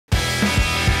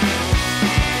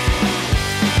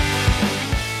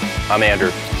I'm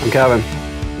Andrew. I'm Kevin.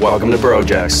 Welcome to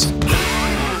Projects.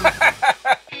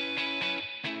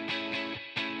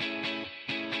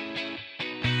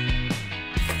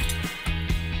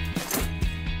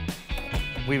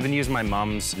 We've been using my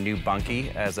mom's new bunkie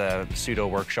as a pseudo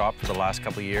workshop for the last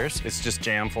couple of years. It's just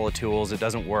jam full of tools, it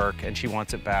doesn't work, and she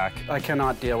wants it back. I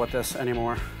cannot deal with this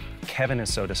anymore. Kevin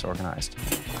is so disorganized.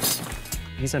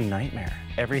 He's a nightmare.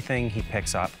 Everything he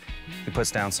picks up, he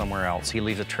puts down somewhere else. He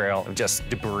leaves a trail of just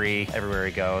debris everywhere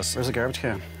he goes. Where's the garbage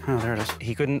can? Oh, there it is.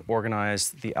 He couldn't organize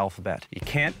the alphabet. You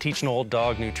can't teach an old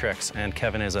dog new tricks, and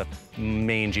Kevin is a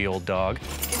mangy old dog.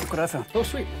 Look what I found. Oh,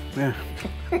 sweet. Yeah.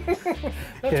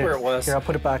 That's where it was. Here, I'll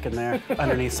put it back in there,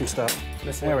 underneath some stuff.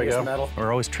 There we go. Metal.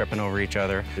 We're always tripping over each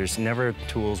other. There's never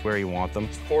tools where you want them.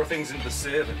 Pour things into the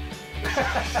sieve.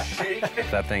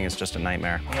 That thing is just a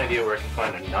nightmare. Any idea where I can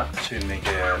find a nut to make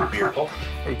a beer pull?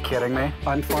 Are you kidding me?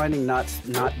 I'm finding nuts,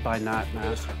 nut by nut,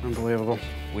 man. Unbelievable.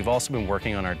 We've also been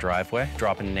working on our driveway,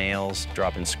 dropping nails,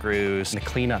 dropping screws, and the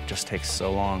cleanup just takes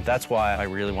so long. That's why I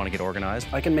really want to get organized.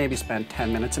 I can maybe spend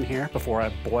 10 minutes in here before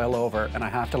I boil over and I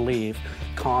have to leave,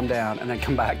 calm down, and then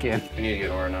come back in. We need to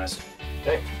get organized.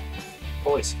 Hey,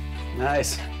 pulleys.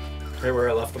 Nice. Right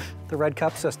where I left them. The red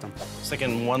cup system. I was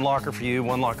thinking one locker for you,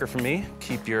 one locker for me.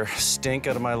 Keep your stink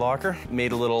out of my locker.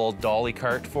 Made a little dolly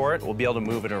cart for it. We'll be able to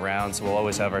move it around, so we'll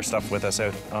always have our stuff with us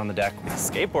out on the deck.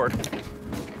 Skateboard.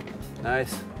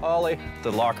 Nice. Ollie.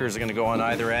 The lockers are gonna go on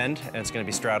either end, and it's gonna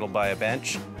be straddled by a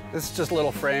bench. This is just a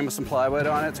little frame with some plywood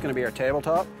on it. It's gonna be our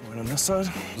tabletop. Right on this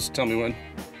side. Just tell me when.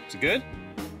 Is it good?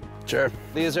 Sure.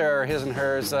 These are his and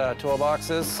hers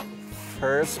toolboxes.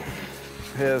 Hers.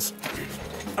 His.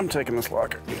 I'm taking this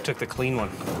locker. You took the clean one.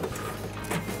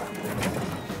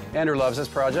 Andrew loves this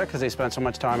project because he spent so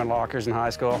much time in lockers in high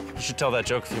school. You should tell that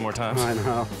joke a few more times. I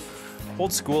know.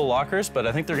 Old school lockers, but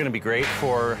I think they're gonna be great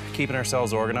for keeping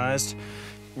ourselves organized.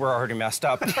 We're already messed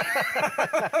up.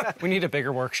 We need a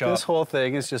bigger workshop. This whole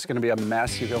thing is just gonna be a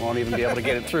mess. You won't even be able to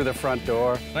get it through the front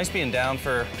door. Nice being down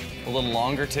for a little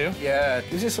longer too. Yeah, it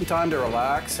gives you some time to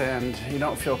relax and you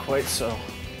don't feel quite so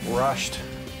rushed.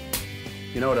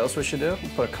 You know what else we should do?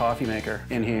 Put a coffee maker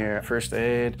in here. First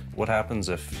aid. What happens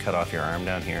if you cut off your arm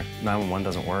down here? 911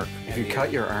 doesn't work. If you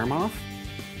cut your arm off,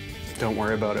 don't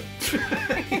worry about it.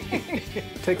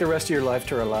 Take the rest of your life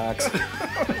to relax.